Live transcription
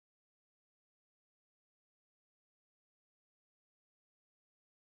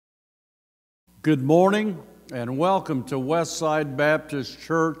Good morning and welcome to Westside Baptist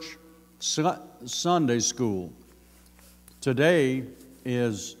Church Sunday School. Today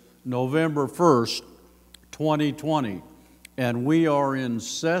is November 1st, 2020, and we are in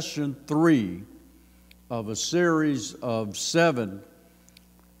session 3 of a series of 7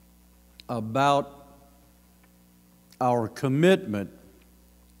 about our commitment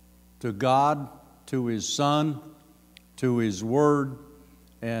to God, to His Son, to His Word,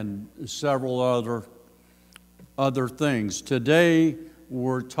 and several other things. Today,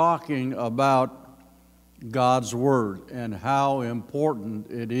 we're talking about God's Word and how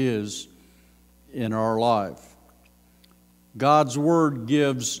important it is in our life. God's Word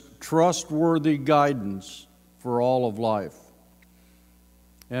gives trustworthy guidance for all of life.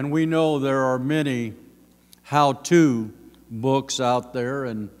 And we know there are many how-to books out there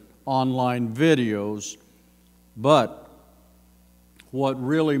and online videos, but what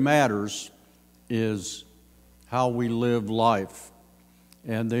really matters is how we live life.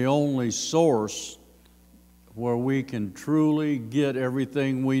 And the only source where we can truly get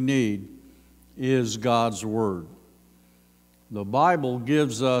everything we need is God's Word. The Bible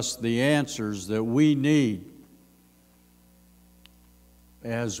gives us the answers that we need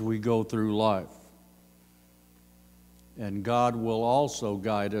as we go through life. And God will also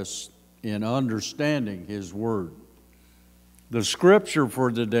guide us in understanding His Word. The scripture for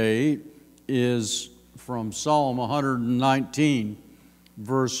today is from Psalm 119,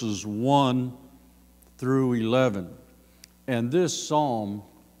 verses 1 through 11. And this psalm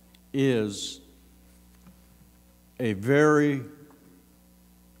is it's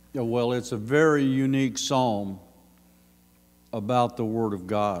a very unique psalm about the Word of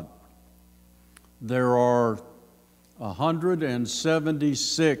God. There are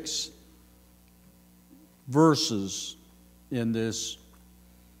 176 verses in this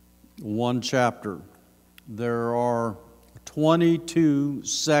one chapter. There are 22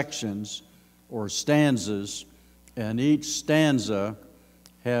 sections or stanzas, and each stanza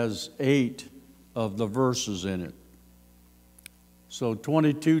has 8 of the verses in it. So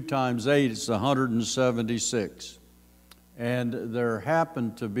 22 times 8 is 176. And there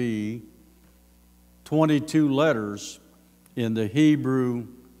happen to be 22 letters in the Hebrew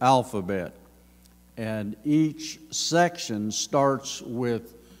alphabet. And each section starts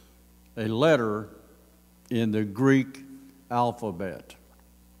with a letter in the Greek alphabet.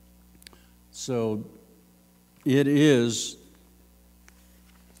 So it is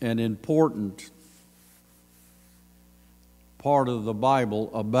an important part of the Bible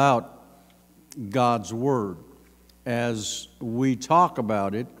about God's Word. As we talk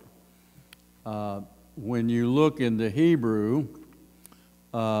about it, when you look in the Hebrew,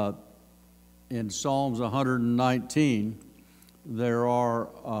 in Psalms 119, there are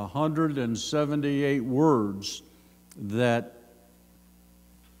 178 words that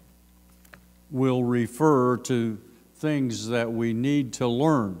will refer to things that we need to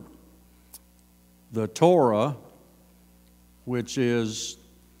learn. The Torah, which is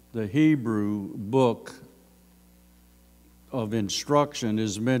the Hebrew book of instruction,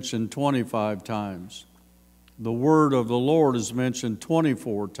 is mentioned 25 times. The word of the Lord is mentioned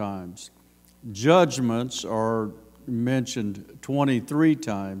 24 times. Judgments are mentioned 23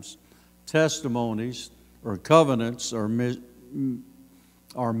 times. Testimonies or covenants are mentioned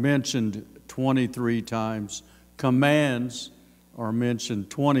 23 times. Commands are mentioned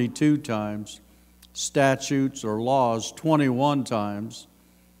 22 times. Statutes or laws 21 times.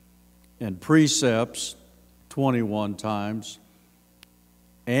 And precepts 21 times.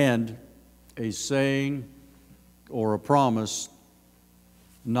 And a saying or a promise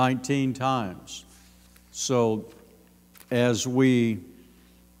 19 times. So as we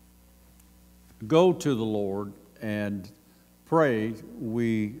go to the Lord and pray,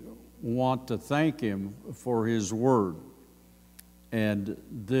 we want to thank Him for His Word. And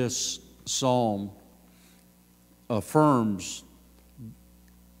this psalm affirms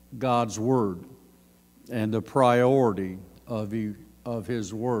God's Word and the priority of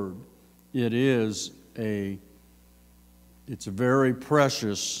His Word. It's a very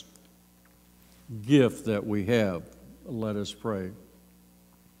precious gift that we have. Let us pray.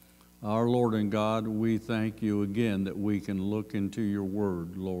 Our Lord and God, we thank You again that we can look into Your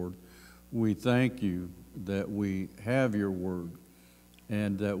Word, Lord. We thank You that we have Your Word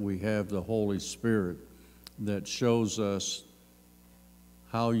and that we have the Holy Spirit that shows us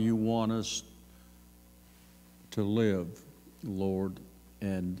how You want us to live, Lord.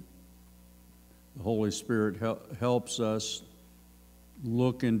 And the Holy Spirit helps us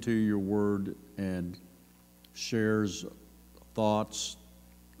look into Your Word and shares thoughts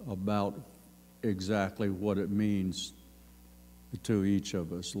about exactly what it means to each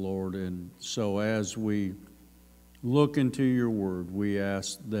of us, Lord. And so as we look into your word, we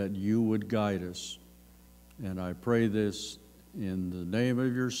ask that you would guide us. And I pray this in the name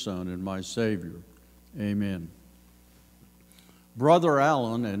of your Son and my Savior. Amen. Brother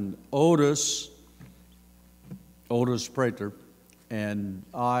Allen and Otis Prater, and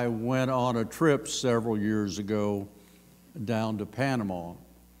I went on a trip several years ago down to Panama.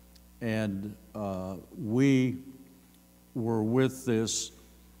 And we were with this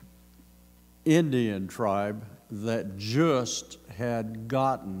Indian tribe that just had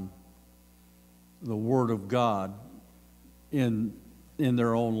gotten the Word of God in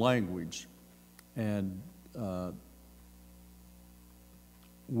their own language. And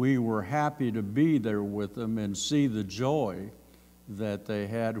we were happy to be there with them and see the joy that they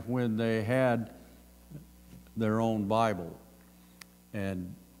had when they had their own Bible.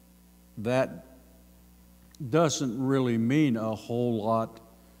 And that doesn't really mean a whole lot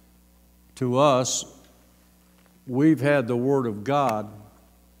to us. We've had the Word of God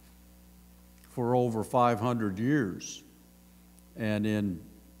for over 500 years. And in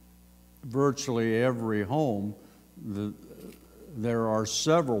virtually every home, there are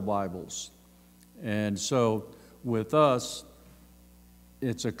several Bibles. And so with us,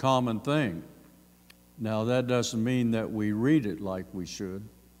 it's a common thing. Now, that doesn't mean that we read it like we should,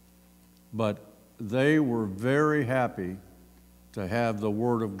 but they were very happy to have the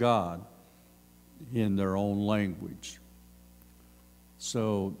Word of God in their own language.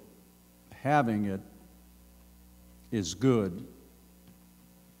 So having it is good,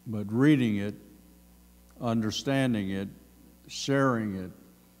 but reading it, understanding it, sharing it,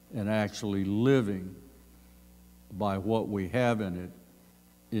 and actually living by what we have in it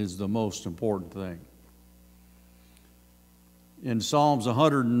is the most important thing. In Psalms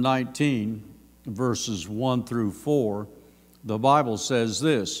 119, verses 1 through 4, the Bible says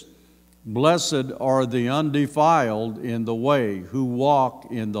this: "Blessed are the undefiled in the way, who walk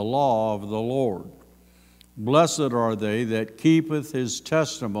in the law of the Lord. Blessed are they that keepeth his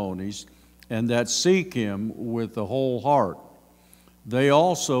testimonies, and that seek him with the whole heart. They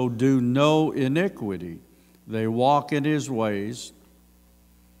also do no iniquity. They walk in his ways.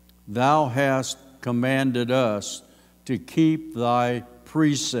 Thou hast commanded us to keep thy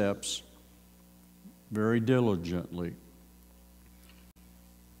precepts very diligently."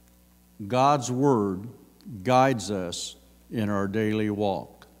 God's Word guides us in our daily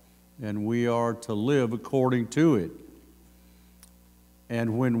walk, and we are to live according to it.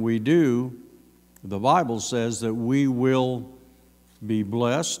 And when we do, the Bible says that we will be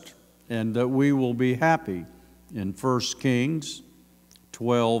blessed and that we will be happy in 1 Kings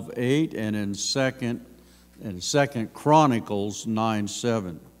 12:8 and in 2 Chronicles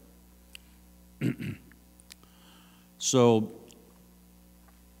 9:7. So,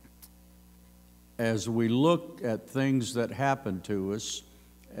 as we look at things that happen to us,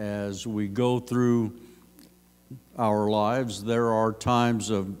 as we go through our lives, there are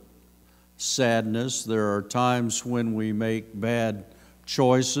times of sadness. There are times when we make bad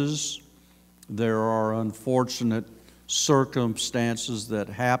choices. There are unfortunate circumstances that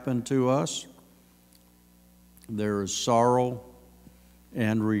happen to us. There is sorrow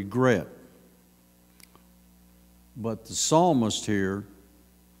and regret. But the psalmist here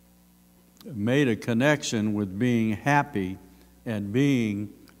made a connection with being happy and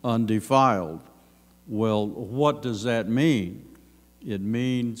being undefiled. Well, what does that mean? It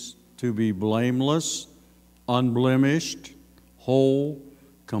means to be blameless, unblemished, whole,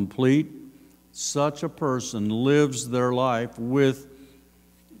 complete. Such a person lives their life with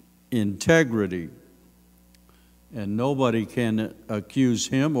integrity, and nobody can accuse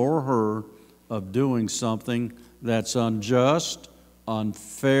him or her of doing something that's unjust,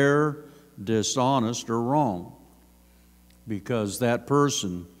 unfair, dishonest, or wrong, because that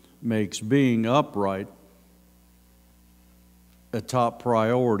person makes being upright a top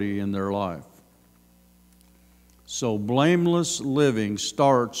priority in their life. So blameless living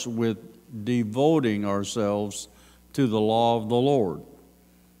starts with devoting ourselves to the law of the Lord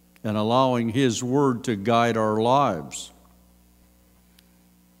and allowing His Word to guide our lives.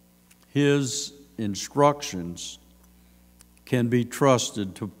 His instructions can be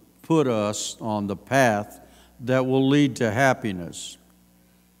trusted to put us on the path that will lead to happiness.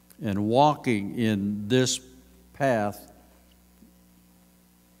 And walking in this path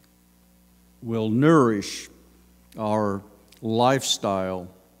will nourish our lifestyle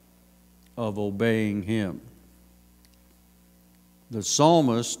of obeying Him. The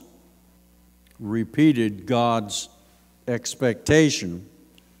psalmist repeated God's expectation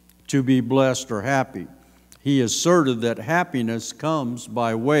to be blessed or happy. He asserted that happiness comes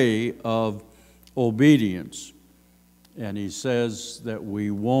by way of obedience. And he says that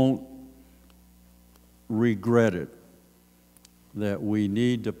we won't regret it, that we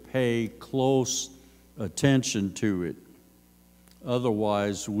need to pay close attention to it.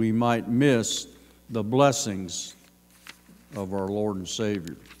 Otherwise, we might miss the blessings of our Lord and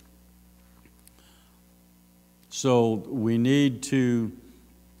Savior. So we need to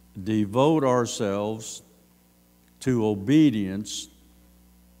devote ourselves to obedience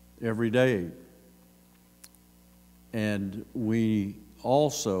every day. And we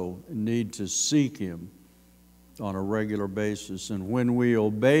also need to seek Him on a regular basis. And when we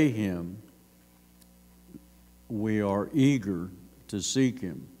obey Him, we are eager to seek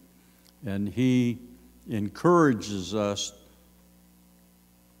Him. And He encourages us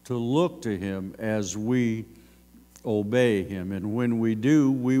to look to Him as we obey Him. And when we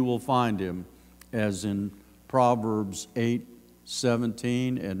do, we will find Him, as in Proverbs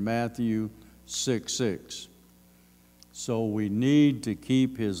 8:17 and Matthew 6:6. So we need to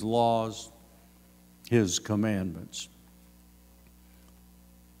keep His laws, His commandments.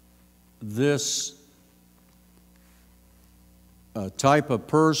 This type of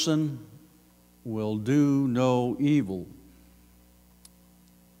person will do no evil.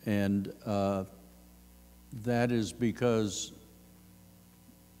 And that is because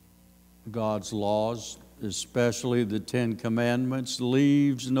God's laws, especially the Ten Commandments,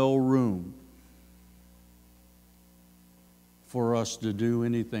 leaves no room for us to do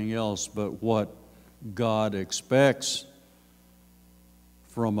anything else but what God expects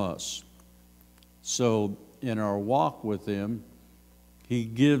from us. So in our walk with Him, He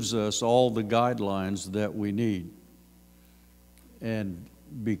gives us all the guidelines that we need. And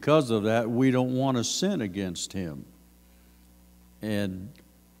because of that, we don't want to sin against Him. And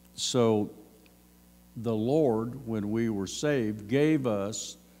so the Lord, when we were saved, gave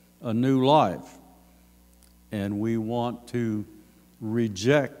us a new life. And we want to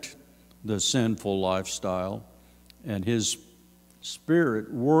reject the sinful lifestyle. And His Spirit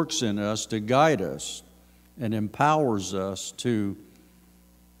works in us to guide us and empowers us to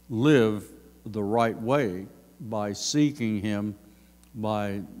live the right way by seeking Him,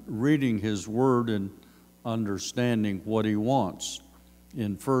 by reading His Word and understanding what He wants.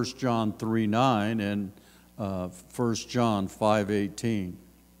 In 1 John 3:9 and 1 John 5:18.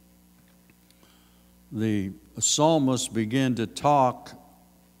 The psalmist began to talk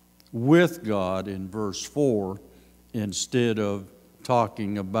with God in verse 4 instead of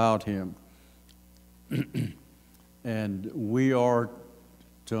talking about Him. And we are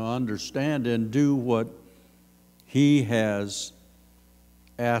to understand and do what He has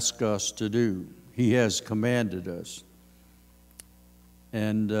asked us to do. He has commanded us.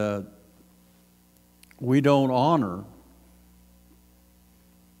 And we don't honor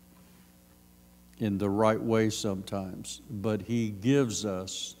in the right way sometimes, but He gives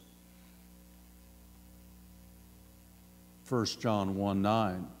us 1 John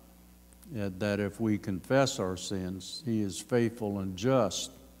 1:9, that if we confess our sins, He is faithful and just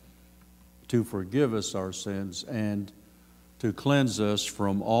to forgive us our sins and to cleanse us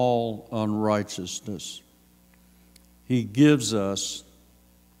from all unrighteousness. He gives us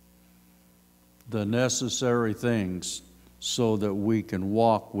the necessary things so that we can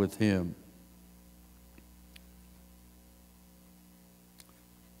walk with Him.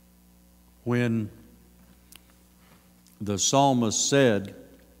 When the psalmist said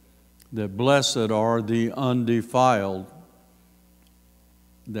that blessed are the undefiled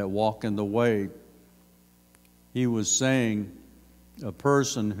that walk in the way, he was saying a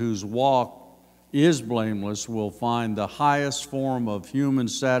person whose walk is blameless will find the highest form of human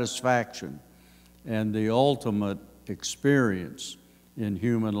satisfaction and the ultimate experience in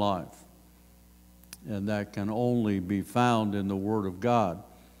human life. And that can only be found in the Word of God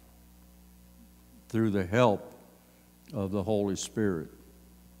through the help of the Holy Spirit.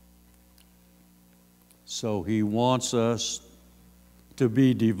 So He wants us to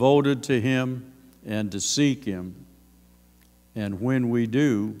be devoted to Him and to seek Him. And when we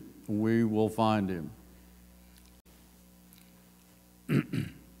do, we will find Him.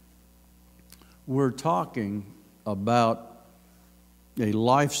 We're talking about a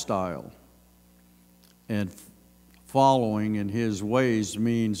lifestyle, and following in His ways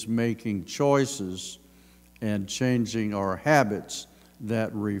means making choices and changing our habits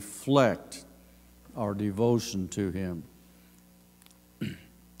that reflect our devotion to Him.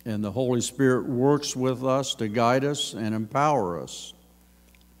 And the Holy Spirit works with us to guide us and empower us.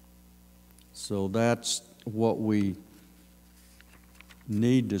 So that's what we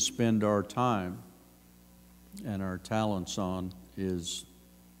need to spend our time and our talents on is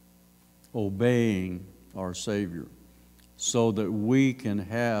obeying our Savior, so that we can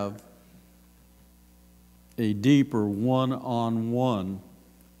have a deeper one-on-one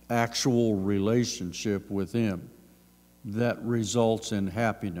actual relationship with Him that results in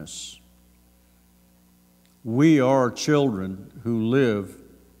happiness. We are children who live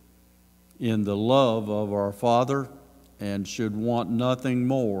in the love of our Father and should want nothing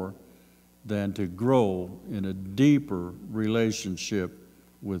more than to grow in a deeper relationship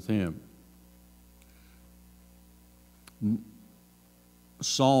with Him.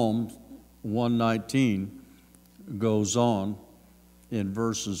 Psalm 119 goes on in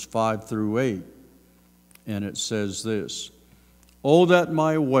verses 5 through 8, and it says this: "Oh, that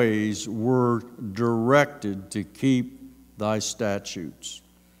my ways were directed to keep thy statutes.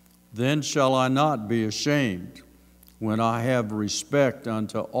 Then shall I not be ashamed, when I have respect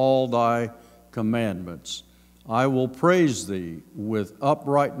unto all thy commandments. I will praise thee with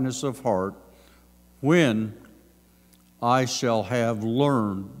uprightness of heart, when I shall have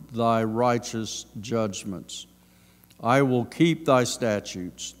learned thy righteous judgments. I will keep thy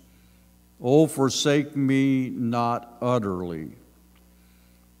statutes. O forsake me not utterly."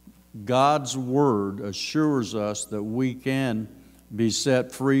 God's word assures us that we can be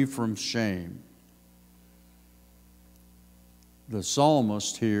set free from shame. The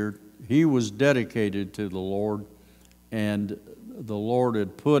psalmist here, he was dedicated to the Lord, and the Lord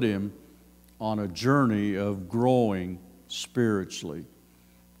had put him on a journey of growing spiritually,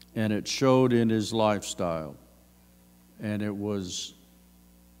 and it showed in his lifestyle. And it was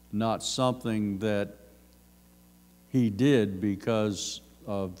not something that he did because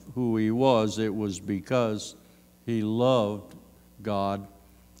of who he was. It was because he loved God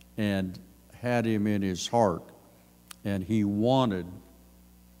and had Him in his heart, and he wanted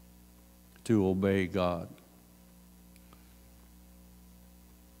to obey God.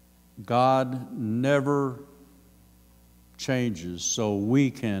 God never changes, so we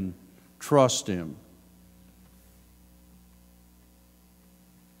can trust Him.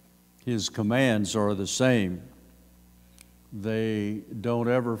 His commands are the same. They don't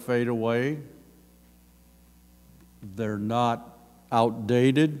ever fade away. They're not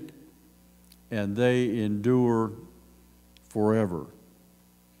outdated, and they endure forever.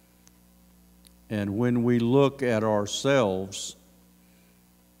 And when we look at ourselves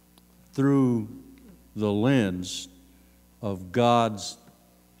through the lens of God's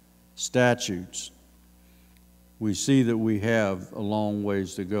statutes, we see that we have a long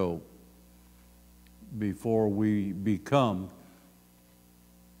ways to go before we become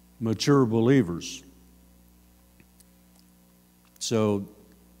mature believers. So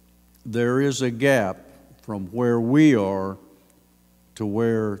there is a gap from where we are to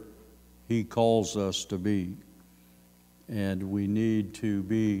where He calls us to be. And we need to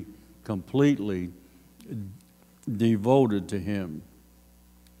be completely devoted to Him.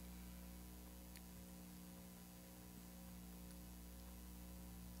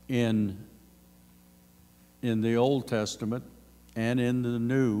 In the Old Testament and in the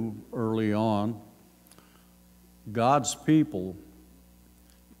New early on, God's people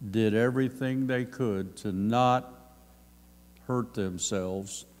did everything they could to not hurt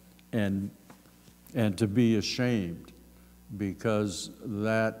themselves and to be ashamed, because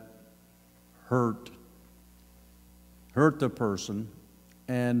that hurt the person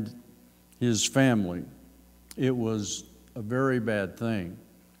and his family. It was a very bad thing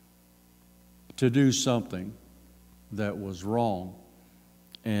to do something that was wrong.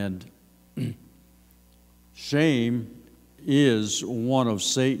 And shame is one of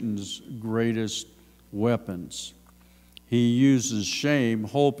Satan's greatest weapons. He uses shame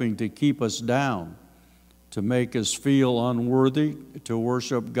hoping to keep us down, to make us feel unworthy to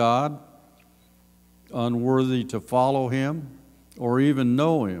worship God, unworthy to follow Him, or even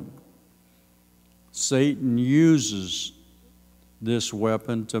know Him. Satan uses this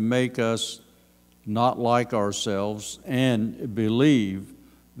weapon to make us not like ourselves and believe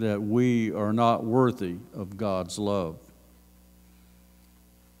that we are not worthy of God's love.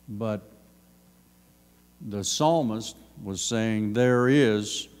 But the psalmist was saying there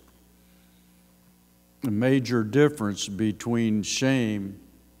is a major difference between shame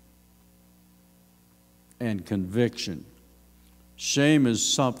and conviction. Shame is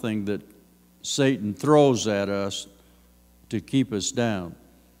something that Satan throws at us to keep us down.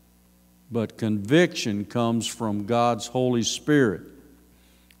 But conviction comes from God's Holy Spirit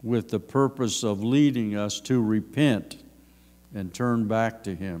with the purpose of leading us to repent and turn back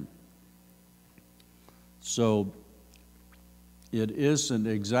to Him. So it isn't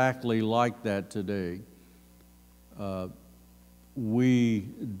exactly like that today. We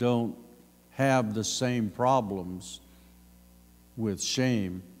don't have the same problems with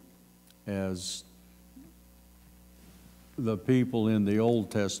shame as the people in the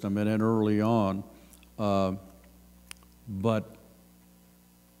Old Testament and early on, but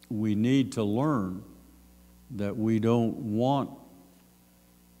we need to learn that we don't want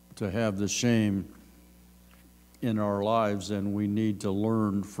to have the shame in our lives, and we need to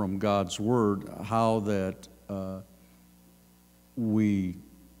learn from God's Word how that we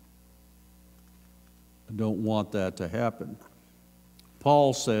don't want that to happen.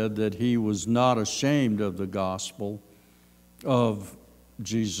 Paul said that he was not ashamed of the gospel of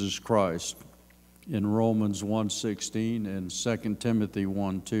Jesus Christ in Romans 1:16 and 2 Timothy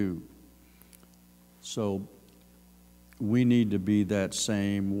 1:2. So we need to be that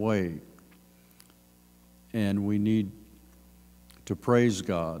same way. And we need to praise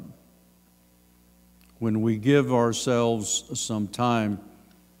God. When we give ourselves some time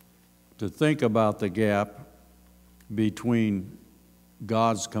to think about the gap between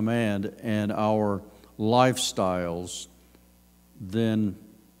God's command and our lifestyles, then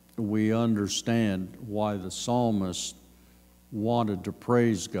we understand why the psalmist wanted to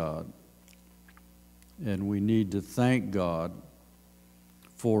praise God. And we need to thank God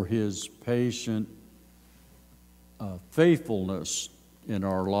for His patient faithfulness in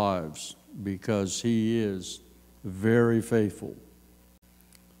our lives, because He is very faithful.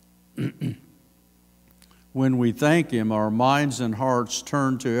 When we thank Him, our minds and hearts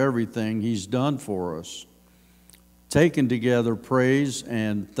turn to everything He's done for us. Taken together, praise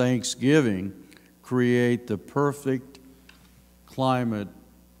and thanksgiving create the perfect climate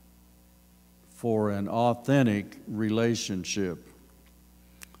for an authentic relationship.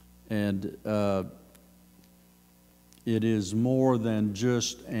 And it is more than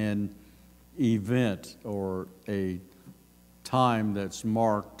just an event or a time that's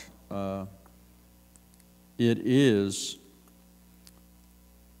marked. It is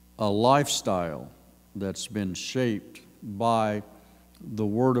a lifestyle that's been shaped by the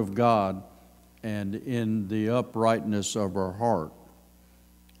Word of God and in the uprightness of our heart.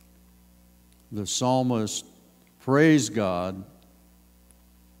 The psalmist praised God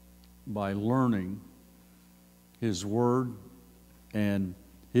by learning His Word and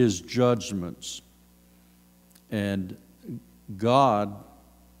His judgments. And God,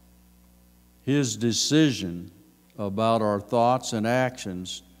 His decision about our thoughts and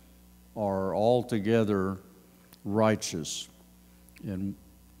actions are altogether righteous. And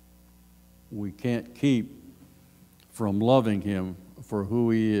we can't keep from loving Him for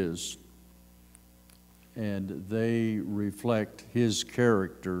who He is. And they reflect His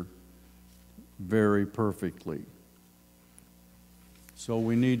character very perfectly. So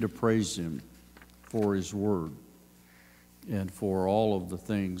we need to praise Him for His Word and for all of the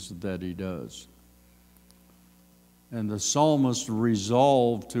things that He does. And the psalmist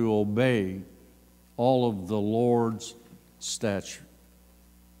resolved to obey all of the Lord's statutes.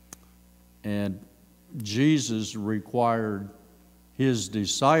 And Jesus required His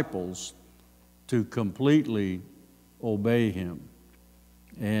disciples to completely obey Him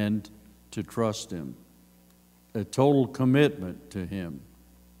and to trust Him, a total commitment to Him.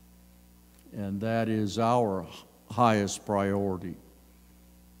 And that is our highest priority.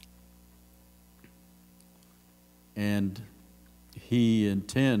 And He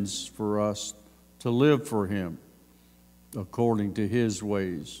intends for us to live for Him according to His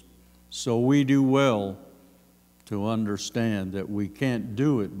ways. So we do well to understand that we can't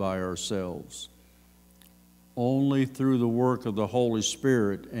do it by ourselves. Only through the work of the Holy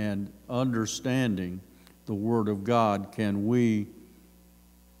Spirit and understanding the Word of God can we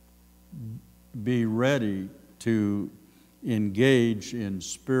be ready to engage in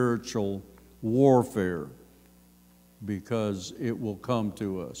spiritual warfare, because it will come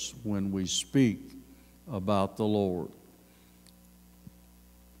to us when we speak about the Lord.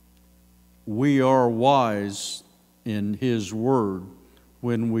 We are wise in His Word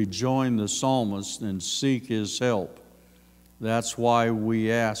when we join the psalmist and seek His help. That's why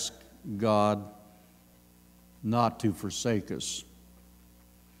we ask God not to forsake us.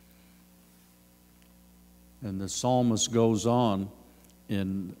 And the psalmist goes on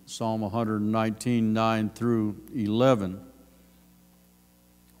in Psalm 119, 9 through 11,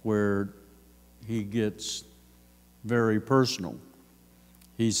 where he gets very personal.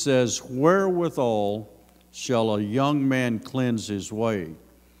 He says, "Wherewithal shall a young man cleanse his way?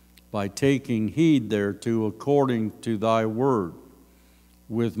 By taking heed thereto according to thy word.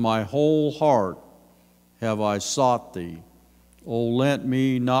 With my whole heart have I sought thee. O let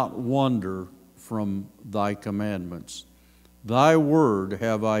me not wander from thy commandments. Thy word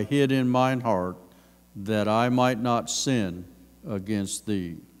have I hid in mine heart, that I might not sin against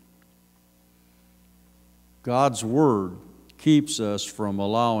thee. God's word keeps us from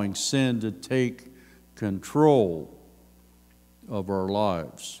allowing sin to take control of our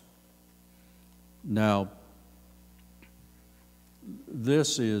lives. Now,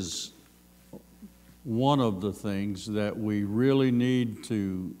 this is one of the things that we really need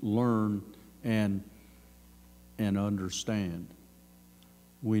to learn and understand.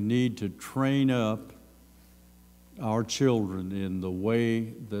 We need to train up our children in the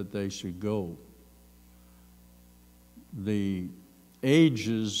way that they should go. The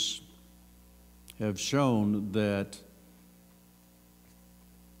ages have shown that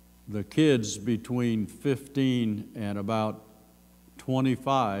the kids between 15 and about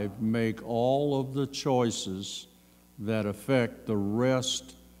 25 make all of the choices that affect the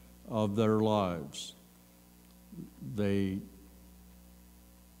rest of their lives. They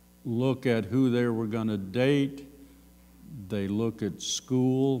look at who they were going to date, they look at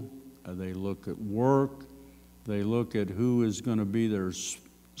school, they look at work, they look at who is going to be their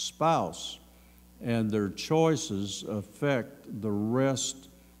spouse, and their choices affect the rest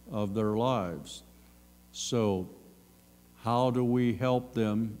of their lives. So how do we help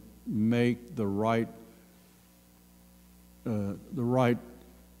them make the right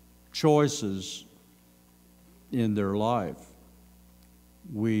choices in their life?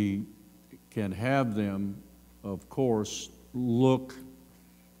 We can have them, of course, look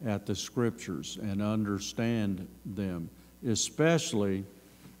at the scriptures and understand them, especially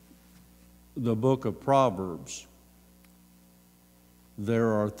the book of Proverbs.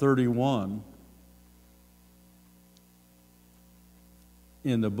 There are 31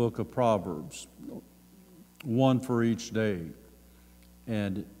 in the book of Proverbs, one for each day.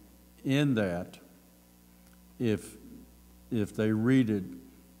 And in that, if they read it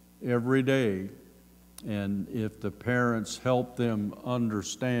every day, and if the parents help them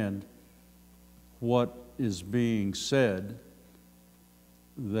understand what is being said,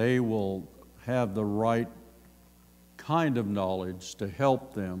 they will have the right kind of knowledge to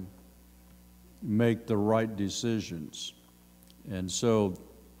help them make the right decisions. And so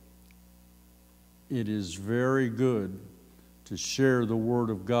it is very good to share the Word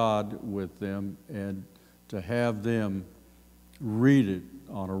of God with them and to have them read it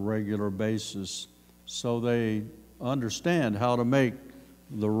on a regular basis so they understand how to make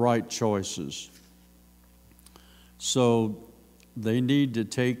the right choices. So they need to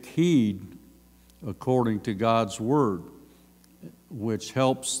take heed according to God's Word, which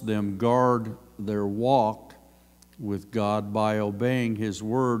helps them guard their walk with God by obeying His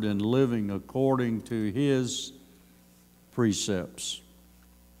Word and living according to His precepts.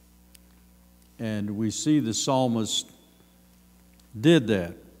 And we see the psalmist did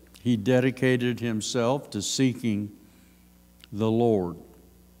that. He dedicated himself to seeking the Lord.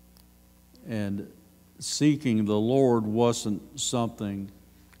 And seeking the Lord wasn't something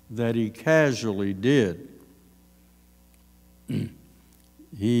that he casually did.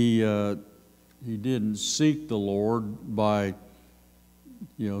 He didn't seek the Lord by,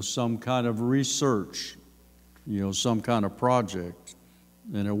 some kind of research, some kind of project.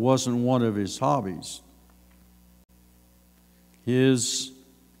 And it wasn't one of his hobbies. His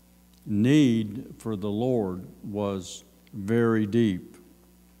need for the Lord was very deep.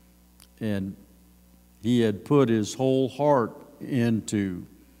 And he had put his whole heart into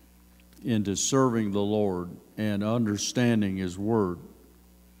serving the Lord and understanding His Word.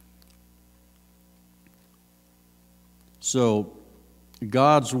 So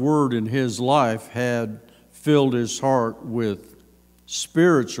God's Word in his life had filled his heart with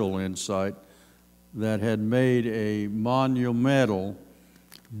spiritual insight that had made a monumental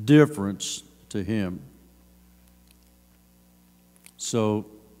difference to him. So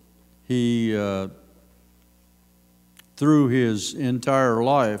he, threw his entire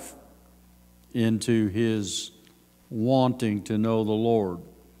life into his wanting to know the Lord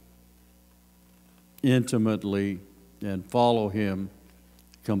intimately and follow Him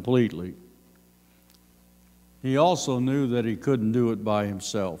completely. He also knew that he couldn't do it by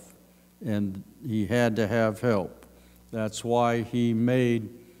himself, and he had to have help. That's why he made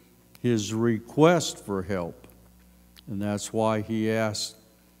his request for help, and that's why he asked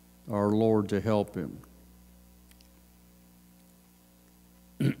our Lord to help him.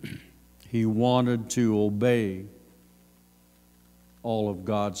 He wanted to obey all of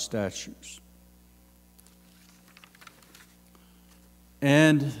God's statutes.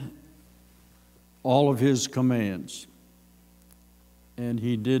 And all of His commands. and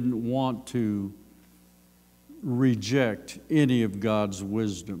he didn't want to reject any of God's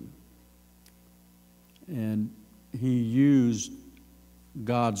wisdom. And he used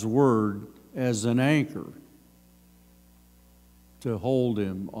God's word as an anchor to hold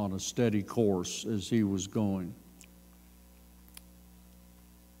him on a steady course as he was going.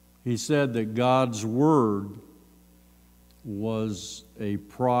 He said that God's word was a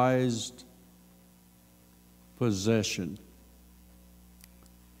prized possession.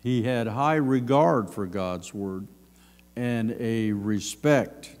 He had high regard for God's word and a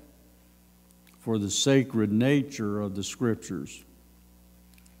respect for the sacred nature of the Scriptures.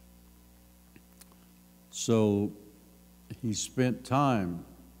 So he spent time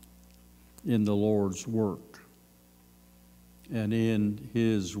in the Lord's work and in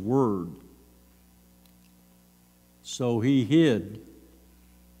His Word. So he hid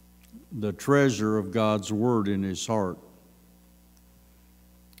the treasure of God's Word in his heart.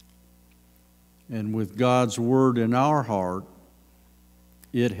 And with God's Word in our heart,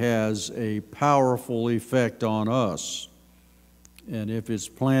 it has a powerful effect on us. And if it's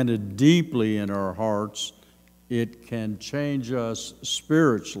planted deeply in our hearts, it can change us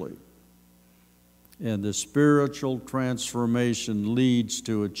spiritually. And the spiritual transformation leads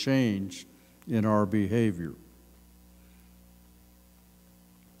to a change in our behavior.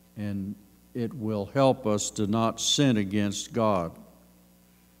 And it will help us to not sin against God.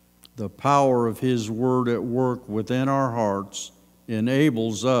 The power of His Word at work within our hearts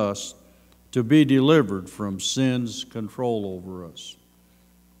enables us to be delivered from sin's control over us.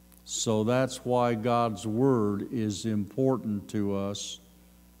 So that's why God's Word is important to us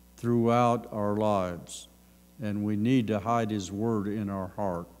throughout our lives. And we need to hide His Word in our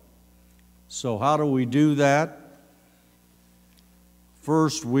heart. So how do we do that?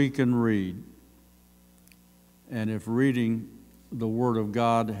 First, we can read. And if reading the Word of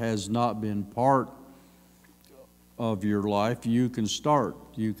God has not been part of your life, you can start.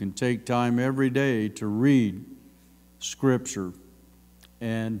 You can take time every day to read Scripture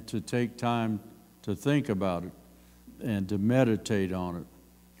and to take time to think about it and to meditate on it.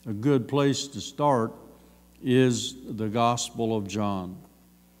 A good place to start is the Gospel of John.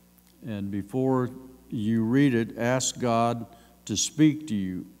 And before you read it, ask God to speak to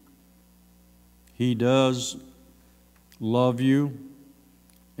you. He does love you,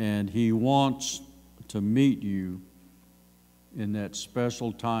 and He wants to meet you in that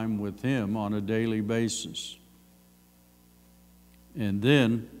special time with Him on a daily basis. And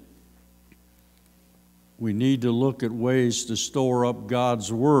then we need to look at ways to store up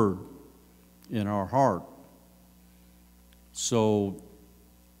God's Word in our heart. So,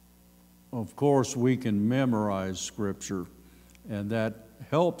 of course, we can memorize Scripture, and that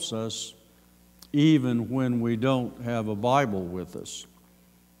helps us even when we don't have a Bible with us.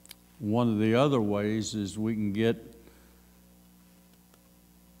 One of the other ways is we can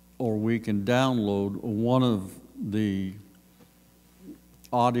download one of the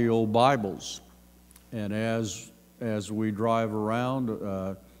audio Bibles. And as we drive around,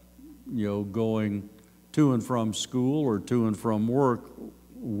 going to and from school or to and from work,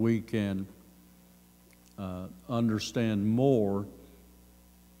 we can understand more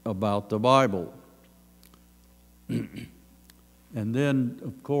about the Bible. And then,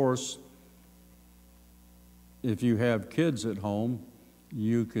 of course, if you have kids at home,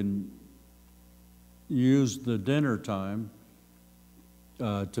 you can use the dinner time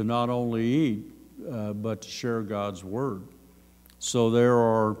to not only eat, but to share God's Word. So there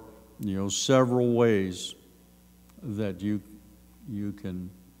are, several ways that you can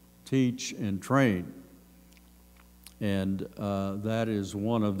teach and train. And that is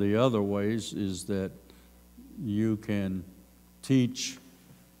one of the other ways, is that you can teach,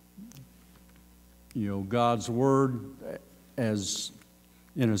 God's Word as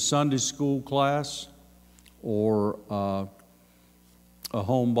in a Sunday school class or a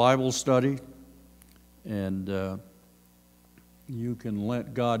home Bible study. And you can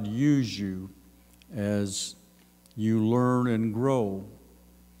let God use you as you learn and grow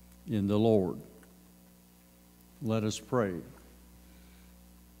in the Lord. Let us pray.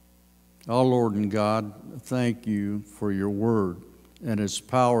 Our Lord and God, thank you for your word and its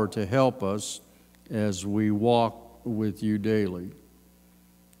power to help us as we walk with you daily.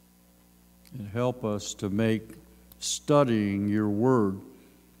 And help us to make studying your word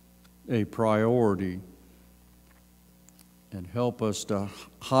a priority. And help us to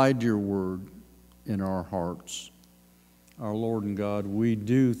hide your word in our hearts. Our Lord and God, we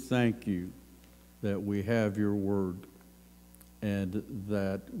do thank you that we have your word and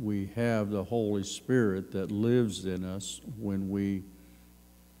that we have the Holy Spirit that lives in us when we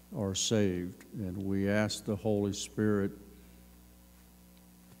are saved. And we ask the Holy Spirit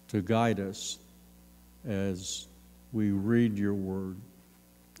to guide us as we read your word,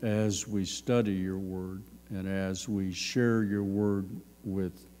 as we study your word, and as we share your word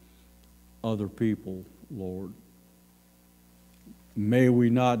with other people, Lord. May we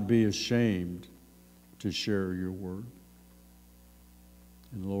not be ashamed to share your word.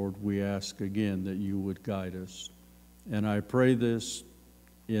 And Lord, we ask again that you would guide us. And I pray this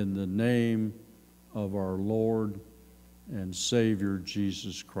in the name of our Lord and Savior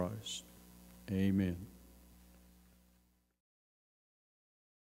Jesus Christ. Amen.